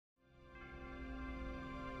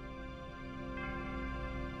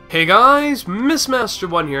Hey guys,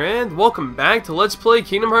 Missmaster1 here, and welcome back to Let's Play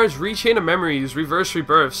Kingdom Hearts Rechain of Memories, Reverse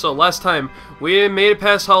Rebirth. So last time, we made it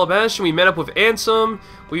past Hollow Bastion, we met up with Ansem,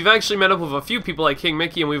 we've actually met up with a few people like King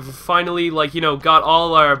Mickey, and we've finally, got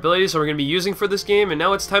all our abilities that we're going to be using for this game, and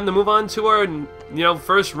now it's time to move on to our,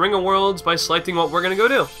 first Ring of Worlds by selecting what we're going to go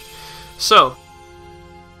do. So,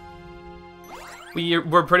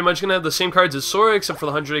 we're pretty much going to have the same cards as Sora, except for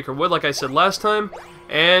the 100 Acre Wood, like I said last time.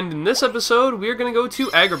 And in this episode, we're going to go to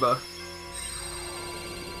Agrabah.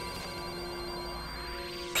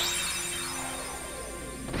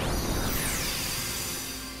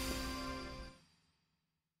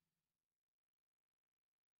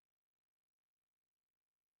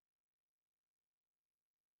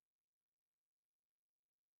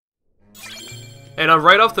 And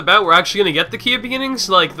right off the bat, we're actually going to get the Key of Beginnings.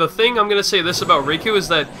 Like, the thing I'm going to say this about Riku is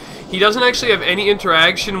that he doesn't actually have any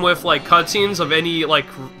interaction with, like, cutscenes of any, like,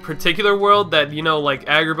 particular world that, like,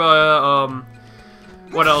 Agrabah,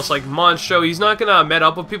 what else, like, Monstro. He's not going to meet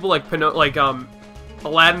up with people like,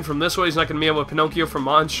 Aladdin from this world. He's not going to meet up with Pinocchio from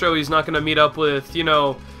Monstro. He's not going to meet up with,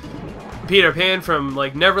 Peter Pan from,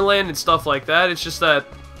 like, Neverland and stuff like that. It's just that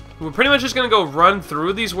we're pretty much just going to go run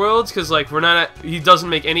through these worlds, because, like, he doesn't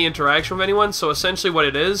make any interaction with anyone, so essentially what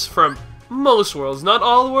it is, from most worlds, not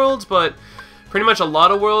all the worlds, but pretty much a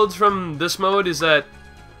lot of worlds from this mode, is that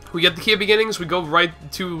we get the Key of Beginnings, we go right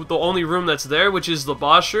to the only room that's there, which is the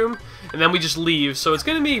boss room, and then we just leave. So it's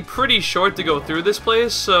going to be pretty short to go through this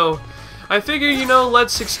place, so I figure,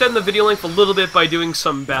 let's extend the video length a little bit by doing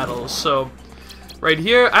some battles. So right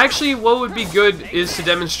here, actually, what would be good is to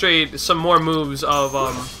demonstrate some more moves of,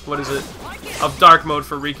 of Dark Mode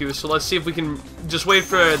for Riku. So let's see if we can just wait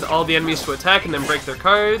for all the enemies to attack and then break their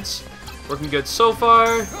cards. Working good so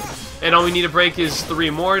far. And all we need to break is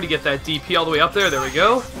 3 more to get that DP all the way up there. There we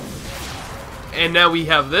go. And now we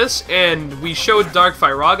have this, and we showed Dark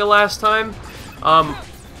Firaga last time.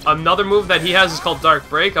 Another move that he has is called Dark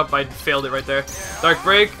Break. Oh, I failed it right there. Dark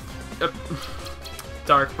Break.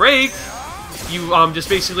 Dark Break. You just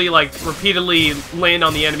basically, like, repeatedly land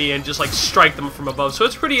on the enemy and just, like, strike them from above. So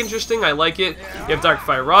it's pretty interesting. I like it. You have Dark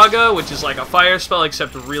Firaga, which is like a fire spell,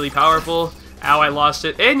 except really powerful. Ow, I lost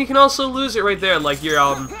it. And you can also lose it right there, like your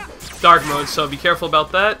Dark Mode, so be careful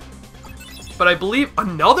about that. But I believe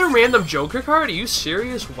another random Joker card? Are you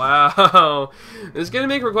serious? Wow. It's gonna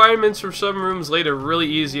make requirements for some rooms later really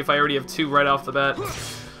easy if I already have 2 right off the bat.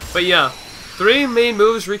 But yeah, 3 main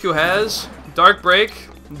moves Riku has: Dark Break,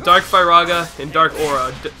 Dark Firaga, and Dark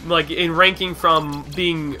Aura. Like, in ranking from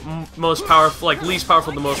being most powerful, like, least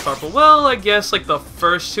powerful to most powerful. Well, I guess, like, the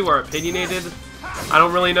first 2 are opinionated. I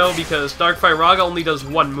don't really know, because Dark Firaga only does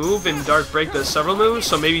 1 move, and Dark Break does several moves,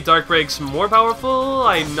 so maybe Dark Break's more powerful?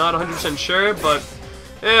 I'm not 100% sure, but,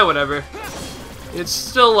 whatever. It's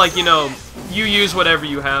still, like, you use whatever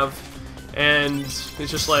you have, and it's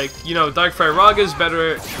just like, Dark Firaga is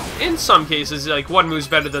better, in some cases, like, 1 move's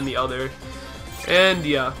better than the other. And,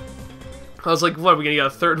 yeah. I was like, what, are we gonna get a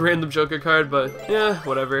 3rd random Joker card? But, yeah,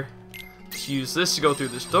 whatever. Let's use this to go through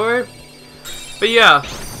this door. But, yeah.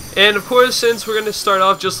 And, of course, since we're gonna start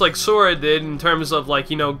off just like Sora did, in terms of, like,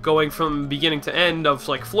 going from beginning to end of,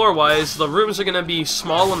 like, floor-wise, the rooms are gonna be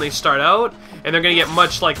small when they start out, and they're gonna get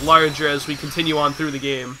much, like, larger as we continue on through the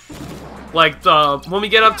game. Like, when we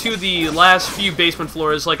get up to the last few basement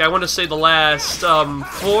floors, like, I want to say the last,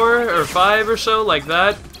 4 or 5 or so, like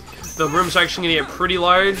that, the rooms are actually gonna get pretty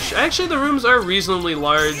large. Actually, the rooms are reasonably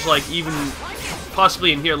large, like, even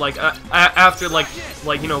possibly in here, like, after,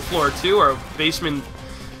 floor 2 or basement.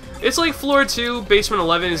 It's like floor 2, basement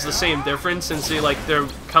 11 is the same difference, since they're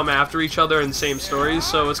come after each other in the same stories,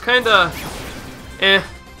 so it's kinda,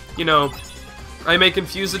 I may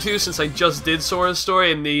confuse the 2 since I just did Sora's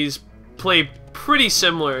story, and these play pretty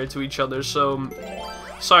similar to each other, so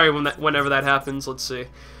sorry whenever that happens. Let's see.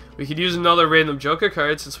 We could use another random Joker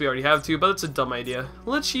card since we already have 2, but it's a dumb idea.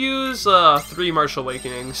 Let's use 3 Martial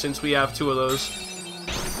Awakening since we have 2 of those.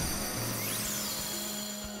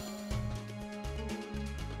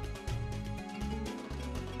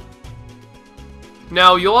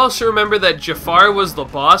 Now, you'll also remember that Jafar was the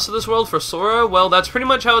boss of this world for Sora. Well, that's pretty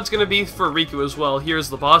much how it's going to be for Riku as well. Here's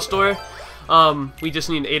the boss door. We just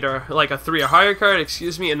need a 3 or higher card,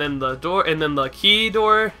 excuse me, and then the door, and then the key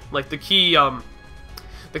door, like the Key of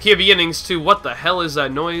Beginnings to, what the hell is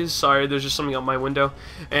that noise? Sorry, there's just something out my window.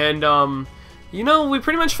 And, we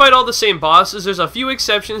pretty much fight all the same bosses. There's a few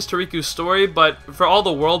exceptions to Riku's story, but for all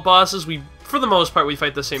the world bosses, for the most part, we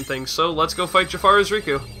fight the same thing. So, let's go fight Jafar as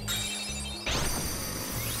Riku.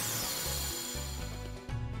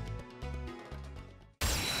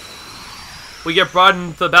 We get brought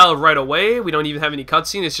into the battle right away. We don't even have any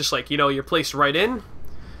cutscene. It's just like, you're placed right in.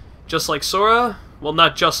 Just like Sora. Well,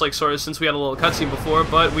 not just like Sora, since we had a little cutscene before,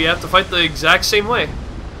 but we have to fight the exact same way.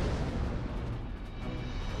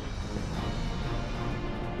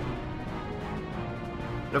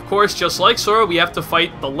 And of course, just like Sora, we have to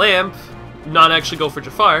fight the lamp, not actually go for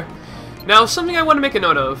Jafar. Now, something I want to make a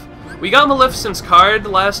note of. We got Maleficent's card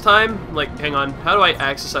last time. Like, hang on, how do I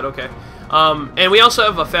access that? Okay. And we also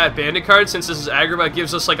have a Fat Bandit card, since this is Agrabah. It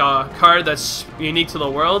gives us like a card that's unique to the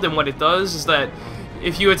world, and what it does is that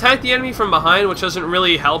if you attack the enemy from behind, which doesn't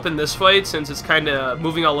really help in this fight since it's kind of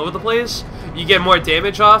moving all over the place, you get more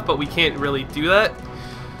damage off, but we can't really do that.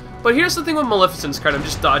 But here's the thing with Maleficent's card. I'm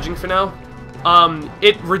just dodging for now.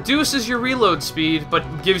 It reduces your reload speed,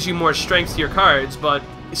 but gives you more strength to your cards, but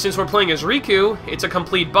since we're playing as Riku, it's a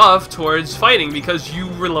complete buff towards fighting because you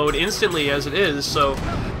reload instantly as it is, so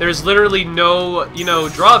there's literally no,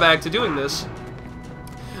 drawback to doing this.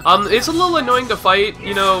 It's a little annoying to fight,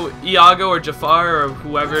 Iago or Jafar or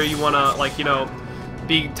whoever you want to,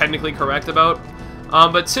 be technically correct about.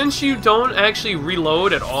 But since you don't actually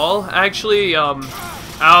reload at all, actually,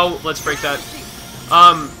 ow, let's break that.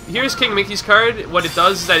 Here's King Mickey's card. What it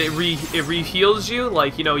does is that it re-heals you,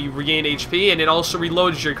 like, you regain HP, and it also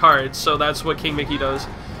reloads your cards, so that's what King Mickey does.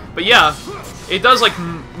 But yeah, it does, like,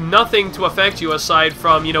 nothing to affect you aside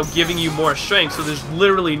from, giving you more strength, so there's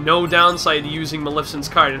literally no downside to using Maleficent's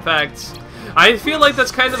card. In fact, I feel like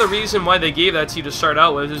that's kind of the reason why they gave that to you to start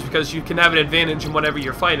out with, is because you can have an advantage in whatever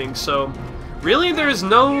you're fighting, so really there's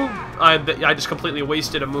no... I just completely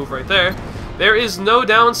wasted a move right there. There is no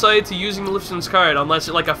downside to using Maleficent's card unless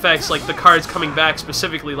it affects the cards coming back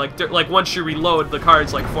specifically. Like once you reload, the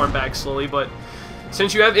cards form back slowly. But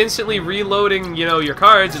since you have instantly reloading, your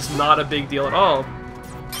cards, it's not a big deal at all.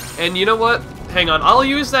 And you know what? Hang on, I'll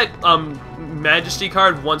use that Majesty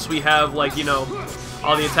card once we have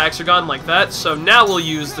all the attacks are gone like that. So now we'll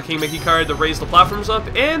use the King Mickey card to raise the platforms up,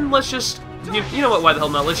 and let's just you know what? Why the hell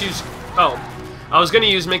not? Let's use I was gonna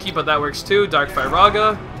use Mickey, but that works too. Dark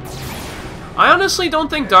Firaga. I honestly don't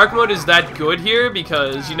think Dark Mode is that good here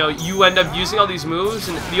because, you end up using all these moves,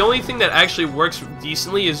 and the only thing that actually works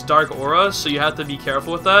decently is Dark Aura, so you have to be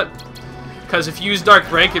careful with that. Because if you use Dark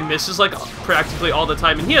Break, it misses, practically all the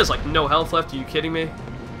time, and he has, no health left. Are you kidding me?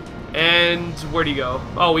 And where'd he go?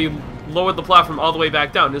 Oh, we lowered the platform all the way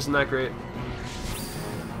back down. Isn't that great?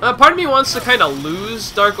 Part of me wants to kind of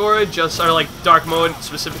lose Dark Aura, or Dark Mode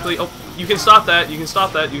specifically. Oh, you can stop that, you can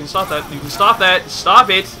stop that, you can stop that, you can stop that, stop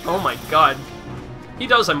it! Oh my god. He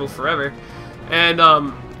does that move forever. And,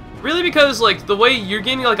 really because, the way you're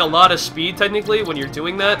gaining, a lot of speed, technically, when you're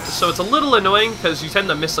doing that, so it's a little annoying, because you tend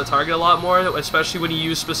to miss the target a lot more, especially when you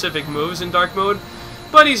use specific moves in Dark Mode,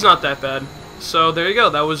 but he's not that bad. So, there you go,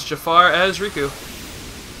 that was Jafar as Riku.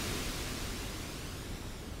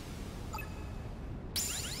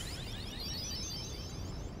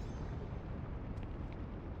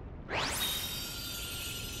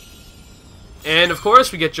 And of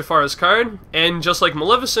course, we get Jafar's card, and just like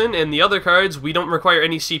Maleficent and the other cards, we don't require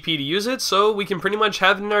any CP to use it, so we can pretty much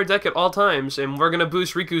have it in our deck at all times. And we're going to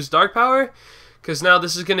boost Riku's Dark Power, because now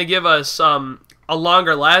this is going to give us a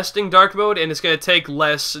longer lasting Dark Mode, and it's going to take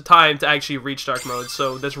less time to actually reach Dark Mode,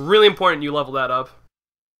 so that's really important you level that up.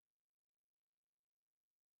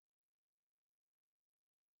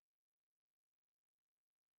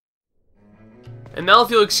 And now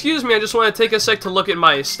if you'll excuse me, I just want to take a sec to look at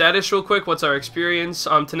my status real quick. What's our experience?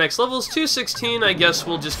 To next levels, 216. I guess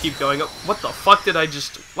we'll just keep going up. What the fuck did I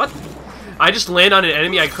just... What? I just landed on an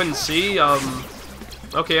enemy I couldn't see.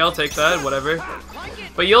 Okay, I'll take that, whatever.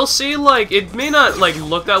 But you'll see, it may not,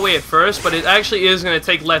 look that way at first, but it actually is going to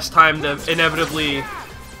take less time to inevitably...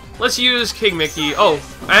 Let's use King Mickey. Oh,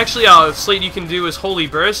 actually, Slate you can do is Holy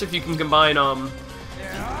Burst if you can combine,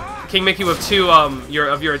 King Mickey with two, of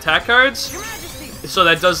your attack cards. So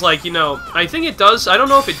that does, I think it does, I don't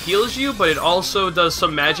know if it heals you, but it also does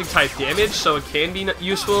some magic-type damage, so it can be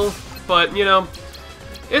useful. But,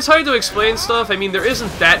 it's hard to explain stuff. I mean, there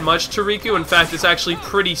isn't that much to Riku. In fact, it's actually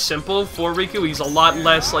pretty simple for Riku. He's a lot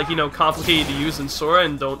less, complicated to use than Sora,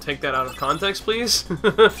 and don't take that out of context, please.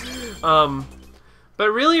 But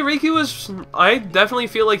really, Riku is... I definitely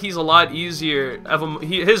feel like he's a lot easier.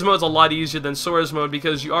 His mode's a lot easier than Sora's mode,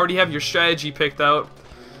 because you already have your strategy picked out.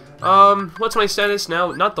 What's my status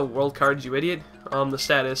now? Not the world cards, you idiot. The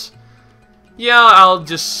status. Yeah, I'll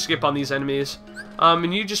just skip on these enemies.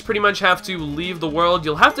 And you just pretty much have to leave the world.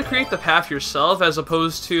 You'll have to create the path yourself, as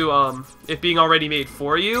opposed to, it being already made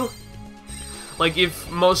for you.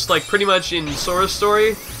 Pretty much in Sora's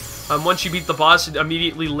story, once you beat the boss, it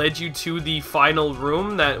immediately led you to the final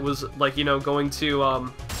room that was, going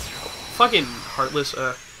to, fucking Heartless,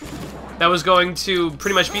 that was going to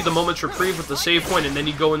pretty much be the moment's reprieve with the save point, and then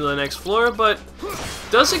you go into the next floor, but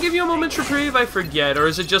does it give you a moment's reprieve? I forget, or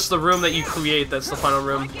is it just the room that you create that's the final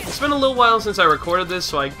room? It's been a little while since I recorded this,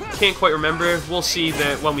 so I can't quite remember. We'll see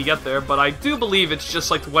that when we get there, but I do believe it's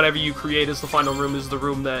just like whatever you create as the final room is the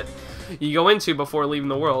room that you go into before leaving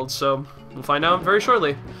the world, so we'll find out very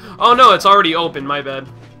shortly. Oh no, it's already open, my bad.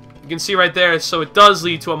 You can see right there, so it does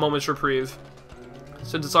lead to a moment's reprieve.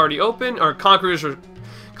 Since it's already open, or Conqueror's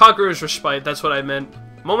Respite, that's what I meant.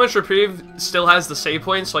 Moment's Reprieve still has the save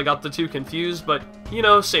point, so I got the two confused, but, you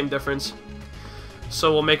know, same difference.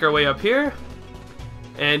 So we'll make our way up here,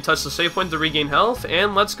 and touch the save point to regain health,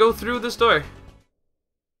 and let's go through this door.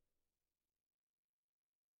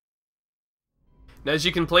 Now, as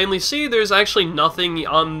you can plainly see, there's actually nothing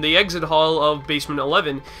on the exit hall of Basement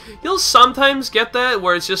 11. You'll sometimes get that,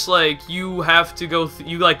 where it's just like, you have to go,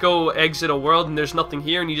 go exit a world and there's nothing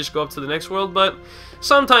here and you just go up to the next world, but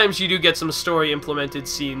sometimes you do get some story implemented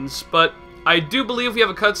scenes. But I do believe we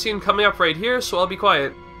have a cutscene coming up right here, so I'll be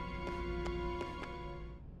quiet.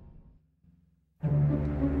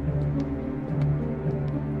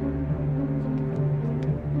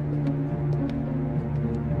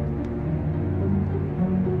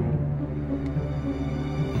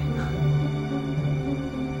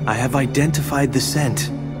 I have identified the scent.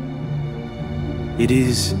 It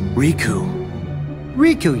is Riku.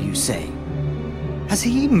 Riku, you say? Has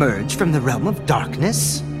he emerged from the realm of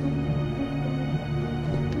darkness?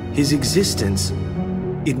 His existence,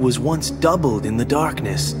 it was once doubled in the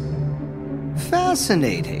darkness.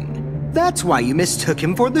 Fascinating. That's why you mistook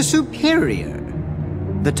him for the superior.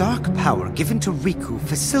 The dark power given to Riku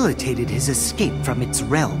facilitated his escape from its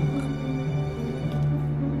realm.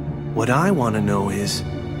 What I want to know is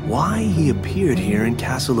why he appeared here in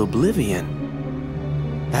Castle Oblivion.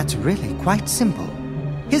 That's really quite simple.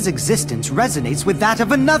 His existence resonates with that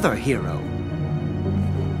of another hero.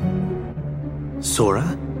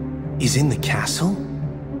 Sora is in the castle?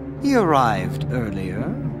 He arrived earlier.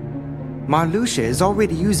 Marluxia is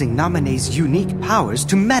already using Naminé's unique powers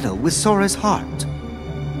to meddle with Sora's heart.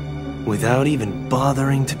 Without even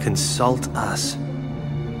bothering to consult us.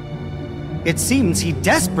 It seems he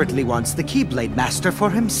desperately wants the Keyblade Master for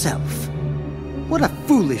himself. What a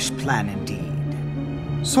foolish plan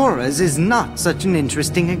indeed. Sora's is not such an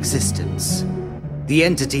interesting existence. The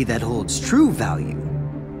entity that holds true value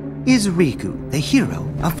is Riku, the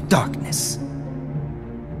hero of darkness.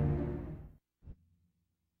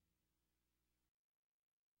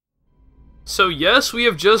 So yes, we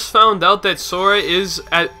have just found out that Sora is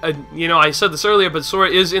at, I said this earlier, but Sora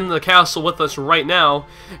is in the castle with us right now,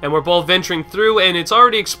 and we're both venturing through, and it's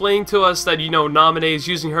already explained to us that, Naminé is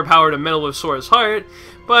using her power to meddle with Sora's heart,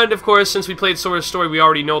 but of course, since we played Sora's story, we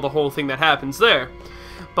already know the whole thing that happens there.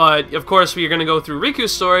 But, of course, we are going to go through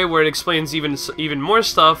Riku's story, where it explains even more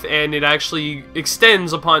stuff, and it actually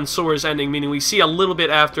extends upon Sora's ending, meaning we see a little bit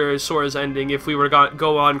after Sora's ending if we were to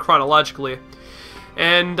go on chronologically.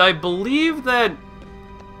 And I believe that,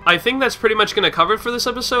 I think that's pretty much going to cover it for this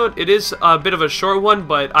episode. It is a bit of a short one,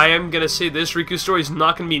 but I am going to say this Riku story is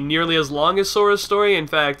not going to be nearly as long as Sora's story. In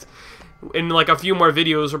fact, in like a few more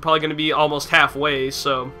videos, we're probably going to be almost halfway,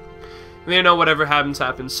 so, whatever happens,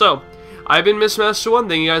 happens. So, I've been Mr. Master1,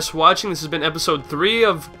 thank you guys for watching. This has been episode 3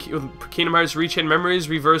 of Kingdom Hearts Rechain Memories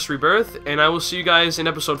Rebirth, and I will see you guys in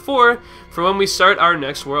episode 4 for when we start our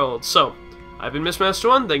next world. So, I've been Mr.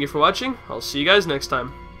 Master1, thank you for watching, I'll see you guys next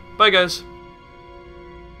time. Bye guys.